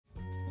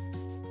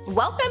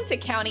Welcome to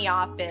County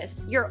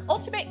Office, your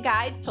ultimate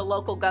guide to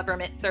local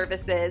government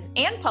services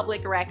and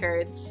public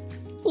records.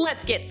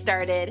 Let's get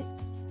started.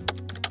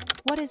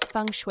 What is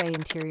Feng Shui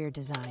interior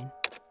design?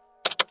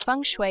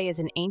 Feng Shui is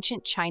an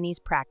ancient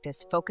Chinese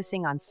practice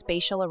focusing on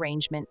spatial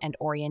arrangement and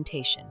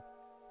orientation.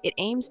 It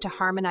aims to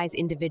harmonize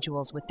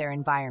individuals with their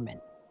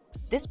environment.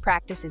 This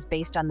practice is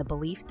based on the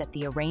belief that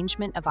the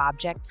arrangement of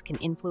objects can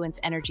influence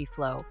energy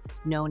flow,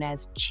 known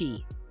as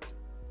qi.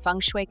 Feng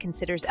Shui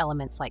considers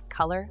elements like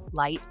color,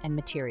 light, and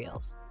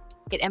materials.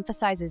 It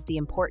emphasizes the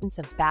importance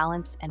of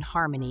balance and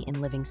harmony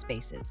in living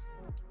spaces.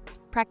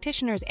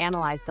 Practitioners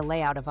analyze the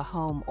layout of a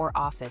home or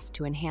office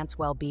to enhance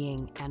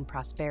well-being and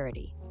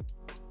prosperity.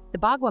 The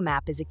Bagua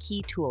map is a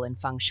key tool in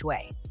Feng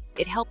Shui.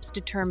 It helps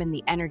determine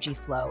the energy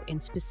flow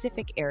in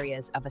specific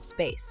areas of a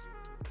space.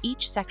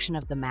 Each section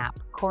of the map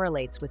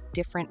correlates with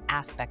different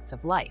aspects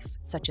of life,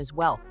 such as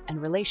wealth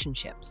and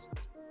relationships.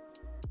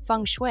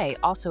 Feng Shui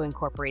also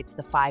incorporates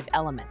the 5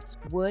 elements: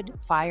 wood,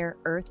 fire,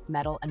 earth,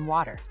 metal, and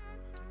water.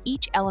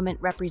 Each element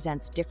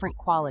represents different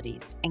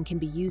qualities and can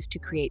be used to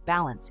create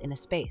balance in a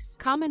space.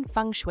 Common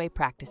Feng Shui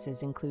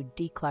practices include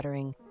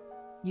decluttering,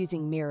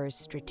 using mirrors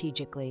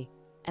strategically,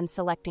 and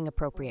selecting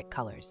appropriate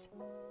colors.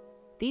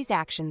 These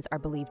actions are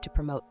believed to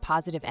promote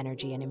positive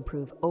energy and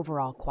improve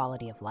overall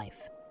quality of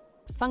life.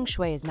 Feng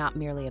Shui is not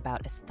merely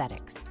about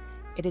aesthetics.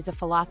 It is a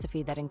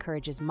philosophy that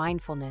encourages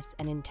mindfulness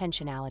and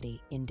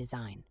intentionality in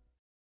design.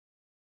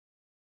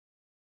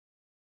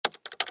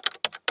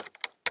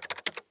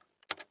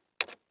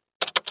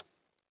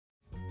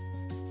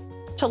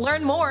 To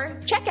learn more,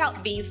 check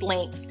out these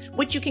links,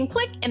 which you can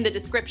click in the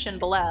description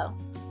below.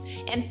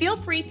 And feel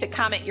free to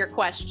comment your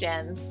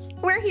questions.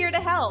 We're here to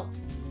help.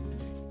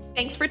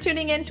 Thanks for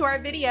tuning in to our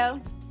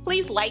video.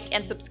 Please like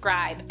and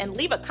subscribe and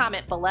leave a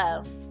comment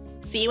below.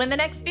 See you in the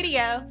next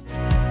video.